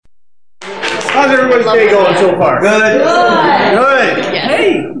How's everybody's day going so far? Good. Good.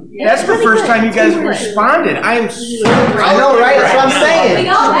 Hey, that's the first time you guys have responded. I am so proud. I know, right? That's what I'm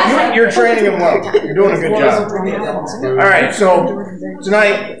saying. You're training them well. You're doing a good job. All right, so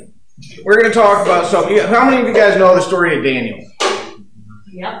tonight we're going to talk about something. How many of you guys know the story of Daniel?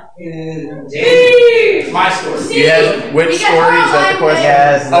 Yep. It's my story. Yes. Which story is that the question?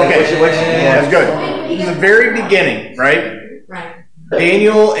 Yes. Okay. Which, That's good. In the very beginning, right? Right.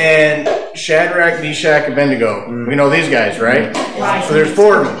 Daniel and Shadrach, Meshach, and Abednego. We know these guys, right? Right. So there's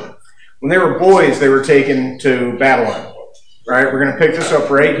 4 of them. When they were boys, they were taken to Babylon. Right? We're going to pick this up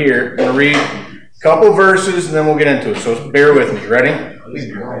right here. I'm going to read a couple verses, and then we'll get into it. So bear with me. Ready?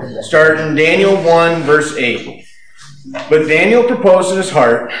 Start in Daniel 1, verse 8. But Daniel proposed in his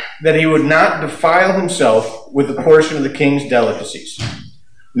heart that he would not defile himself with the portion of the king's delicacies,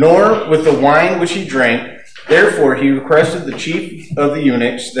 nor with the wine which he drank. Therefore he requested the chief of the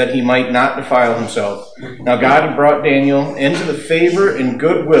eunuchs that he might not defile himself. Now God had brought Daniel into the favor and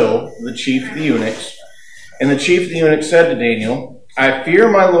goodwill of the chief of the eunuchs. And the chief of the eunuchs said to Daniel, I fear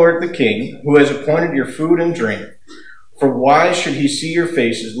my lord the king, who has appointed your food and drink. For why should he see your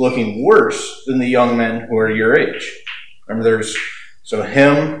faces looking worse than the young men who are your age? Remember, there's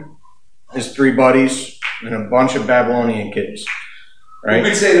him, his 3 buddies, and a bunch of Babylonian kids. Right? We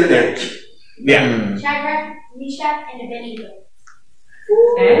could say their names. Yeah. Shadrach, Meshach, and Abednego.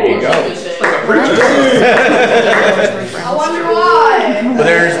 There you go. I wonder why. But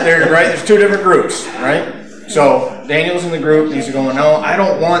there's 2 different groups, right? So Daniel's in the group, and he's going, no, I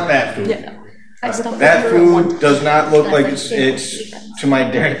don't want that food. That food does not look like it's to my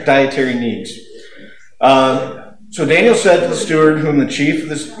dietary needs. So Daniel said to the steward whom the chief of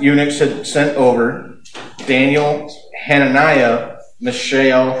the eunuchs had sent over, Daniel, Hananiah,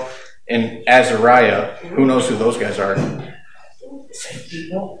 Mishael, and Azariah. Who knows who those guys are?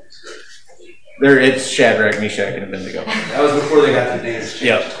 It's Shadrach, Meshach, and Abednego. That was before they got the names.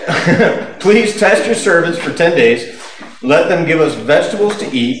 Yep. Please test your servants for 10 days. Let them give us vegetables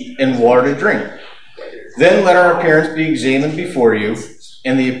to eat and water to drink. Then let our appearance be examined before you,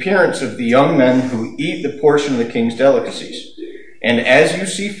 and the appearance of the young men who eat the portion of the king's delicacies. And as you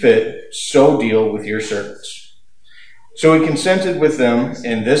see fit, so deal with your servants. So he consented with them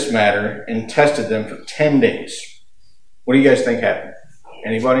in this matter and tested them for 10 days. What do you guys think happened?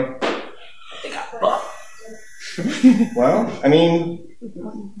 Anybody? They got buffed. Well, I mean,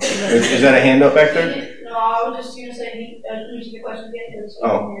 is that a hand up back there? No, I was just going to say, repeat the question again.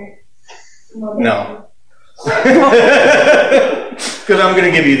 Oh. No. Because I'm going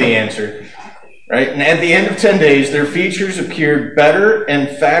to give you the answer. Right? And at the end of 10 days, their features appeared better and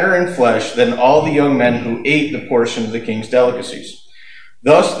fatter in flesh than all the young men who ate the portion of the king's delicacies.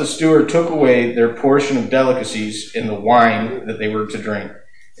 Thus the steward took away their portion of delicacies in the wine that they were to drink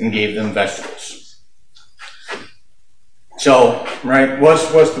and gave them vegetables. So, right, what's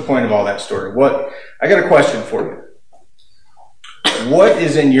the point of all that story? I got a question for you. What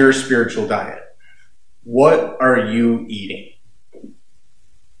is in your spiritual diet? What are you eating?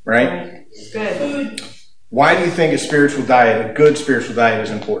 Right? Good. Why do you think a good spiritual diet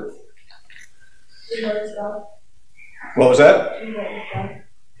is important? What was that?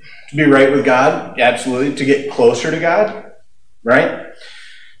 To be right with God? Absolutely. To get closer to God? Right?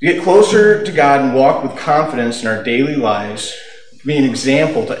 To get closer to God and walk with confidence in our daily lives, to be an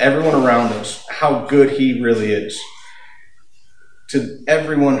example to everyone around us how good He really is. To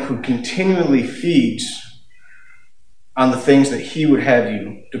everyone who continually feeds on the things that He would have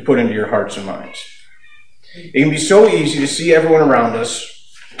you to put into your hearts and minds. It can be so easy to see everyone around us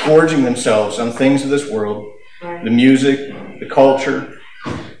gorging themselves on things of this world, the music, the culture,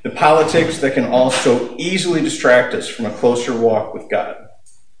 the politics that can all so easily distract us from a closer walk with God.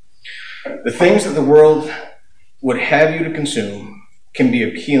 The things that the world would have you to consume can be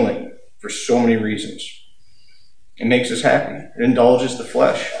appealing for so many reasons. It makes us happy. It indulges the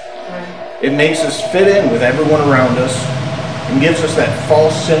flesh. It makes us fit in with everyone around us and gives us that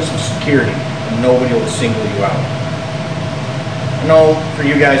false sense of security and nobody will single you out. I know for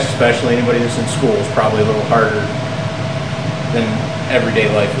you guys especially, anybody that's in school is probably a little harder than everyday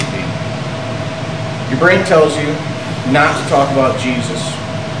life would be. Your brain tells you not to talk about Jesus.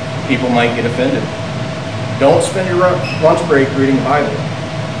 People might get offended. Don't spend your lunch break reading the Bible.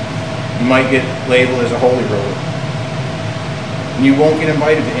 You might get labeled as a holy roller. And you won't get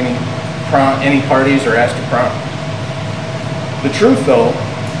invited to any parties or asked to prom. The truth, though,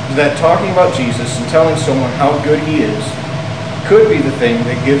 is that talking about Jesus and telling someone how good He is could be the thing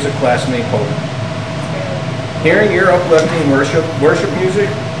that gives a classmate hope. Hearing your uplifting worship music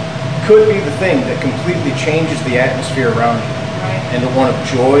could be the thing that completely changes the atmosphere around you. into one of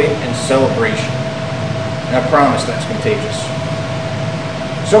joy and celebration. And I promise that's contagious.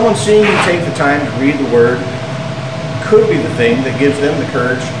 Someone seeing you take the time to read the Word could be the thing that gives them the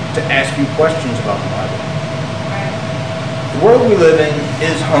courage to ask you questions about the Bible. The world we live in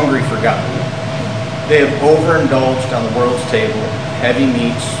is hungry for God. They have overindulged on the world's table, heavy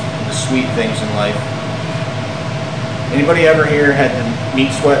meats, and the sweet things in life. Anybody ever here had the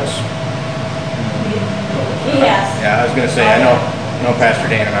meat sweats? Yes. Yeah, I was going to say, I know Pastor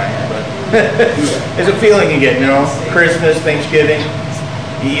Dan and I are, but it's a feeling you get, Christmas, Thanksgiving,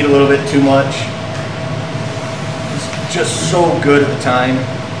 you eat a little bit too much. It's just so good at the time.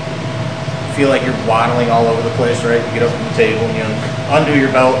 You feel like you're waddling all over the place, right? You get up from the table and you undo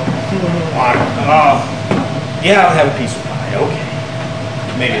your belt. Oh, yeah, I'll have a piece of pie. Okay.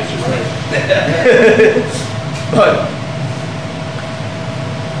 Maybe it's just me. But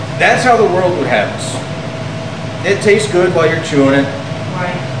that's how the world would have us. It tastes good while you're chewing it.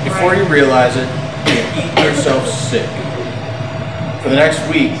 Right. Before you realize it, you eat yourself sick. For the next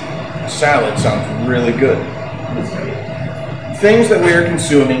week, salad sounds really good. Things that we are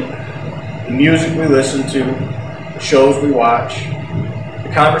consuming, the music we listen to, the shows we watch,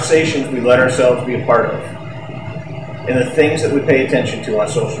 the conversations we let ourselves be a part of, and the things that we pay attention to on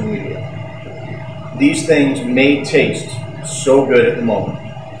social media. These things may taste so good at the moment.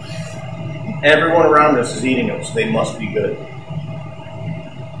 Everyone around us is eating them, so they must be good.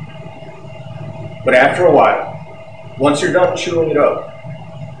 But after a while, once you're done chewing it up,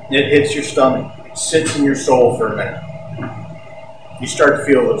 it hits your stomach, it sits in your soul for a minute. You start to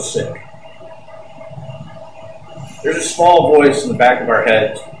feel a little sick. There's a small voice in the back of our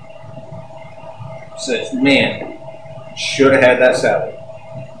heads that says, man, should have had that salad.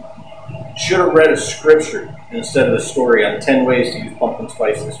 Should have read a scripture instead of the story on 10 ways to use pumpkin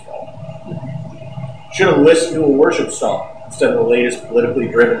spice this fall. Should have listened to a worship song instead of the latest politically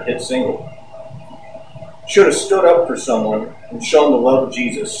driven hit single. Should have stood up for someone and shown the love of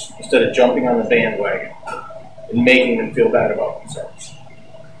Jesus instead of jumping on the bandwagon and making them feel bad about themselves.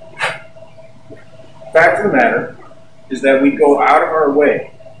 Fact of the matter is that we go out of our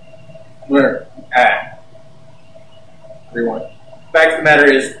way. Rewind. Fact of the matter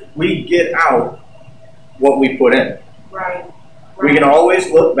is we get out what we put in. Right. We can always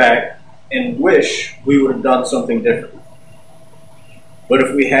look back and wish we would have done something different. But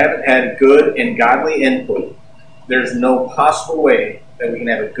if we haven't had good and godly input, there's no possible way that we can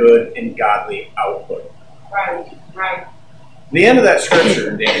have a good and godly output. Right. The end of that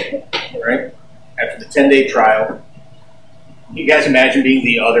scripture in Daniel, right? After the 10-day trial, you guys imagine being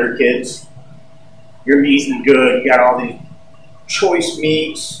the other kids? You're eating good, you got all these choice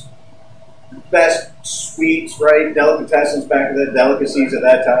meats, best sweets, right? Delicatessens back to that, delicacies at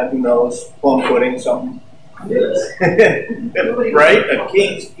that time, who knows? Plum pudding, something. Right? A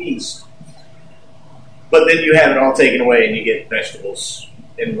king's feast. But then you have it all taken away and you get vegetables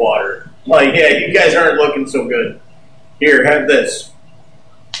and water. Like, yeah, you guys aren't looking so good. Here, have this.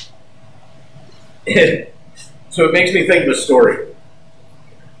 So it makes me think of a story.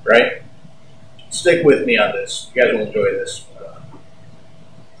 Right? Stick with me on this. You guys will enjoy this.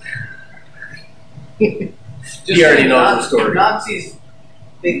 You already know the story. Nazis,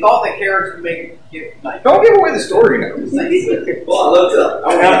 they thought that carrots would make it like. Don't give away the story now. Well, I looked up.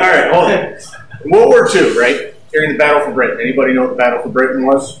 All right, hold on. World War II, right? During the Battle for Britain. Anybody know what the Battle for Britain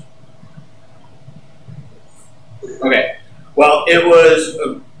was? Okay. Well, it was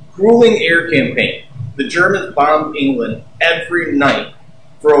a grueling air campaign. The Germans bombed England every night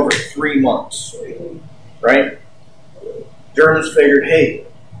for over 3 months. Right? Germans figured, hey,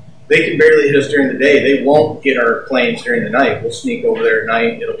 they can barely hit us during the day. They won't get our planes during the night. We'll sneak over there at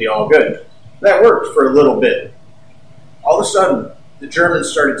night. It'll be all good. That worked for a little bit. All of a sudden, the Germans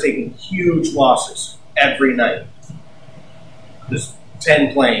started taking huge losses every night. Just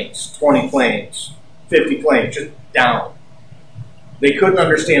 10 planes, 20 planes, 50 planes, just down. They couldn't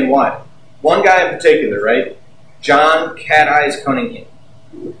understand why. One guy in particular, right? John Cat Eyes Cunningham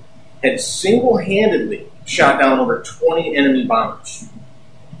had single-handedly shot down over 20 enemy bombers.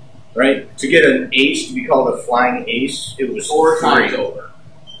 Right? To get an ace, to be called a flying ace, it was 4 times over.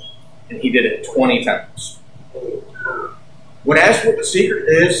 And he did it 20 times. When asked what the secret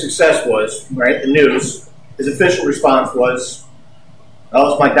to his success was, right, the news, his official response was,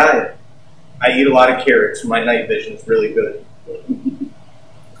 oh, it's my diet. I eat a lot of carrots. My night vision is really good.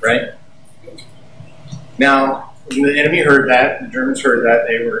 Right? Now, when the enemy heard that, the Germans heard that,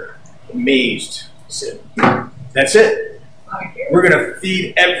 they were amazed. They said, that's it. We're going to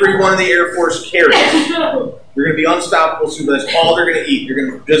feed every one of the Air Force carrots. We're going to be unstoppable, so that's all they're going to eat. They're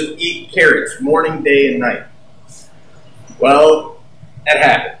going to just eat carrots morning, day, and night. Well, that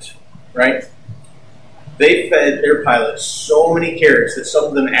happened, right? They fed their pilots so many carrots that some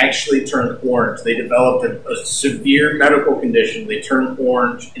of them actually turned orange. They developed a severe medical condition. They turned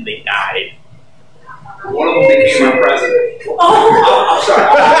orange and they died. One of them became our president. Oh.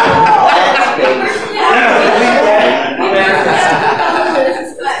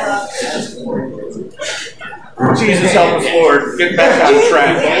 Jesus help us, Lord. Get back on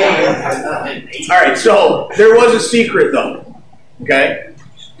track. All right, so there was a secret, though. Okay?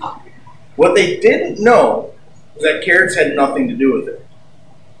 What they didn't know was that carrots had nothing to do with it.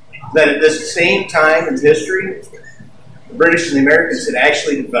 That at this same time in history, the British and the Americans had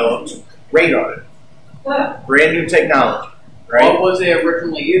actually developed radar. Brand new technology. Right? What was it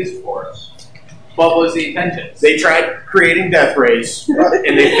originally used for? What was the intention? They tried creating death rays,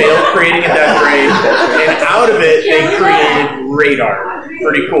 and they failed creating a death ray, and out of it, they created radar.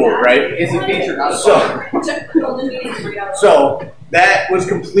 Pretty cool, right? Is it featured on So that was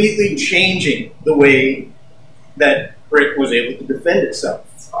completely changing the way that Brick was able to defend itself.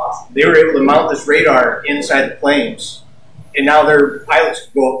 They were able to mount this radar inside the planes, and now their pilots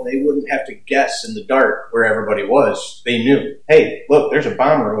could go up and they wouldn't have to guess in the dark where everybody was. They knew, hey, look, there's a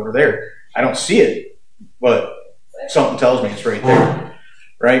bomber over there. I don't see it, but something tells me it's right there,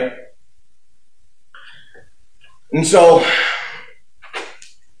 right? And so,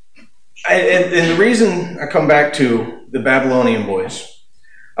 and the reason I come back to the Babylonian boys,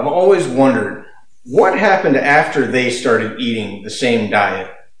 I've always wondered what happened after they started eating the same diet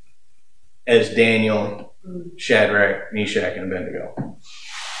as Daniel, Shadrach, Meshach, and Abednego.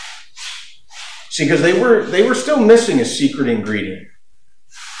 See, because they were still missing a secret ingredient.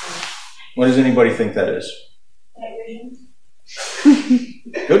 What does anybody think that is?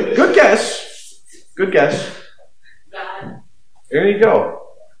 Good guess. Good guess. God. There you go.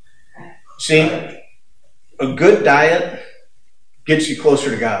 See, a good diet gets you closer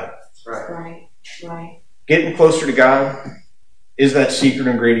to God. Right. Getting closer to God is that secret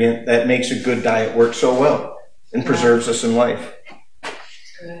ingredient that makes a good diet work so well and preserves us in life.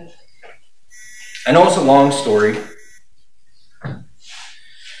 Good. I know it's a long story,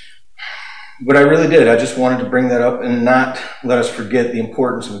 but I really did. I just wanted to bring that up and not let us forget the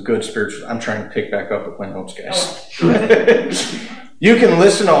importance of a good spiritual. I'm trying to pick back up with my notes, guys. You can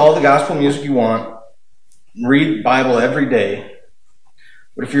listen to all the gospel music you want, read the Bible every day,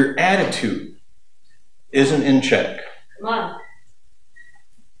 but if your attitude isn't in check, Come on.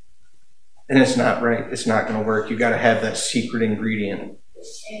 then it's not right. It's not going to work. You got to have that secret ingredient.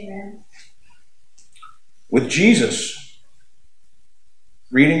 Amen. With Jesus,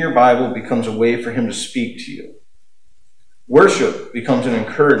 reading your Bible becomes a way for him to speak to you. Worship becomes an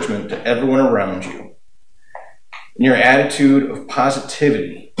encouragement to everyone around you. And your attitude of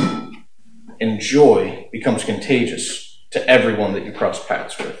positivity and joy becomes contagious to everyone that you cross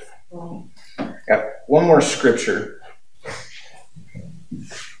paths with. Got one more scripture.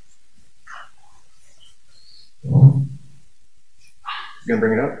 You gonna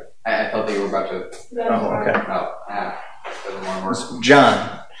bring it up? I thought they were about to. Oh, okay. More.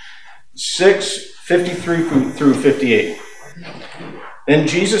 John 6:53 through 58. Then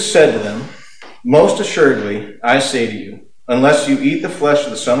Jesus said to them, "Most assuredly, I say to you, unless you eat the flesh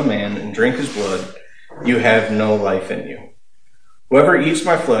of the Son of Man and drink his blood, you have no life in you. Whoever eats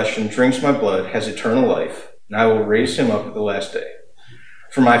my flesh and drinks my blood has eternal life, and I will raise him up at the last day.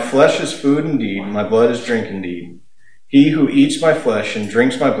 For my flesh is food indeed, my blood is drink indeed. He who eats my flesh and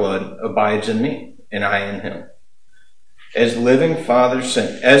drinks my blood abides in me, and I in him. As the living Father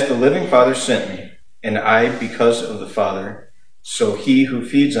sent me, and I because of the Father, so he who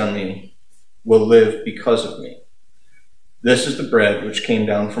feeds on me will live because of me. This is the bread which came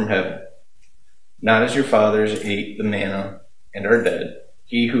down from heaven. Not as your fathers ate the manna and are dead.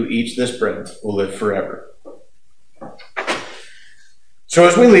 He who eats this bread will live forever." So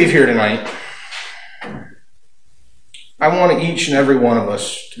as we leave here tonight, I want each and every one of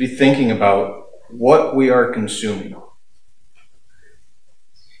us to be thinking about what we are consuming.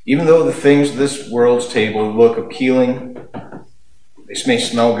 Even though the things of this world's table look appealing, they may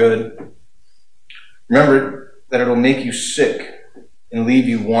smell good, remember that it'll make you sick and leave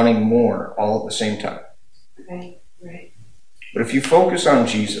you wanting more all at the same time. Right. But if you focus on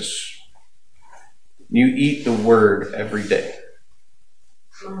Jesus, you eat the Word every day.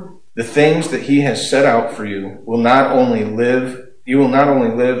 The things that he has set out for you will not only live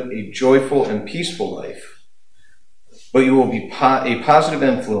a joyful and peaceful life, but you will be a positive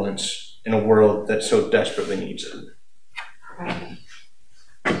influence in a world that so desperately needs it. Right.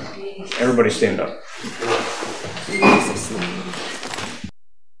 Everybody stand up. Jesus' name.